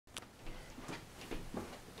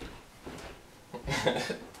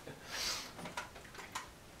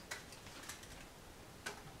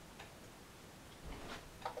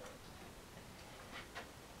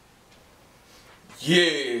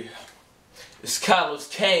Yeah, it's Carlos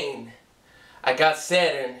Kane. I got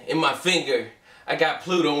Saturn in my finger. I got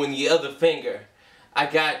Pluto in the other finger. I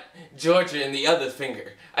got Georgia in the other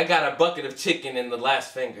finger. I got a bucket of chicken in the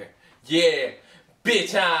last finger. Yeah,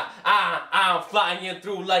 bitch, I'm flying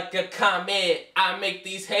through like a comet. I make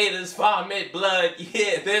these haters vomit blood.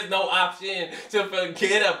 Yeah, there's no option to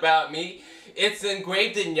forget about me. It's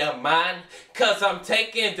engraved in your mind, cause I'm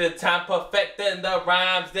taking the time, perfecting the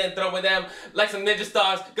rhymes, then throwing them like some ninja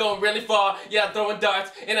stars, going really far. Yeah, I'm throwing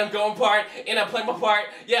darts, and I'm going part, and I'm playing my part.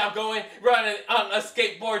 Yeah, I'm going running on a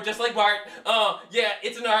skateboard just like Bart. Yeah,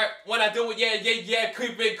 it's an art when I do it. Yeah,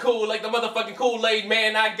 keep it cool like the motherfucking Kool-Aid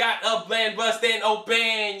man. I got a blend busting open.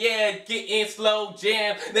 Yeah, getting slow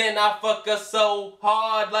jam. Then I fuck her so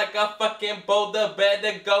hard like a fucking boulder.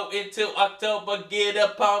 Better go into October, get a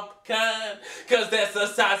pumpkin. Cause that's the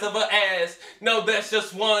size of her ass. No, that's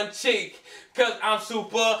just one cheek. Cause I'm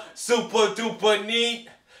super duper neat.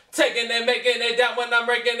 Taking and making it down when I'm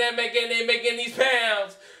breaking and making these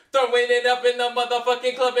pounds. Throwing it up in the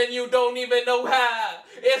motherfucking club and you don't even know how.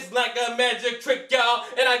 It's like a magic trick, y'all,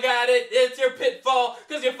 and I got it. It's your pitfall,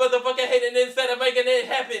 cause you're motherfucking hating instead of making it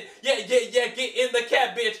happen. Yeah, get in the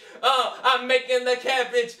cabbage. I'm making the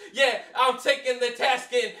cabbage. Yeah, I'm taking the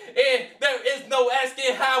tasking, and there is no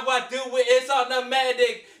asking how I do it. It's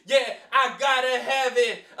automatic. Yeah, I gotta have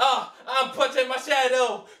it. I'm punching my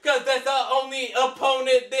shadow, cause that's the only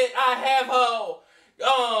opponent that I have, ho.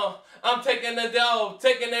 I'm taking the dough,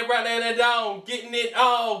 taking it right in the dome, getting it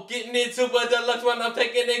all, getting it super deluxe when I'm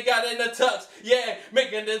taking it, got in the tux. Yeah,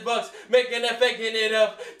 making this bucks, making it, faking it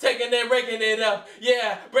up, taking it, raking it up.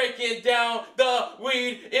 Yeah, breaking down, the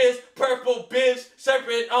weed is purple, bitch.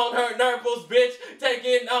 Serpent on her nurples, bitch.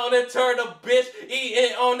 Taking on a turtle, bitch.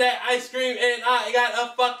 Eating on that ice cream, and I got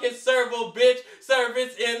a fucking servo, bitch.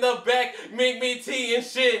 Servants in the back, make me tea and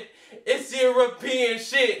shit. It's European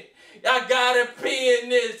shit. I gotta pee in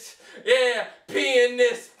this. Yeah, peeing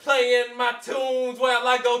this, playing my tunes while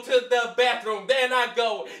I go to the bathroom. Then I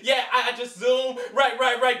go, yeah, I just zoom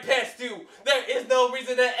right past you. There is no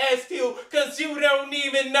reason to ask you, cause you don't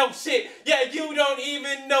even know shit. Yeah, you don't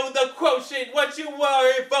even know the quotient, what you are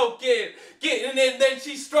evoking. Getting it, then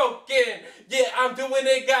she's stroking. Yeah, I'm doing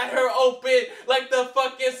it, got her open like the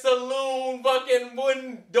fucking saloon, fucking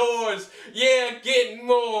wooden doors. Yeah, getting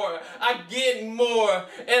more, I'm getting more.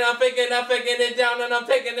 And I'm faking it down, and I'm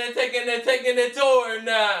taking it toward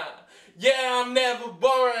now. Yeah, I'm never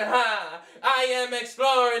boring, huh? I am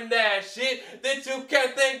exploring that shit that you can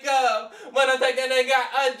think of. When I'm taking it, got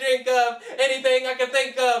a drink of anything I can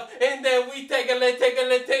think of. And then we take a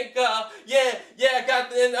think of. Yeah,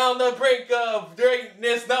 got it on the brink of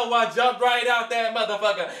greatness. No, I jumped right out that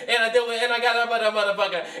motherfucker. And I do it, and I got a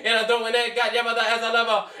motherfucker. And I'm doing it, got your mother as a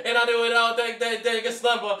lover. And I do it all, take a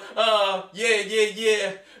slumber.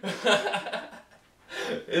 Yeah.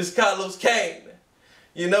 It's Carlos Kane.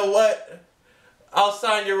 You know what? I'll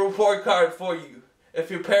sign your report card for you.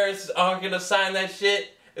 If your parents aren't gonna sign that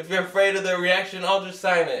shit, if you're afraid of their reaction, I'll just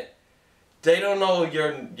sign it. They don't know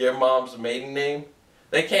your mom's maiden name.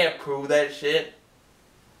 They can't prove that shit.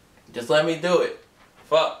 Just let me do it.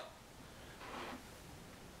 Fuck.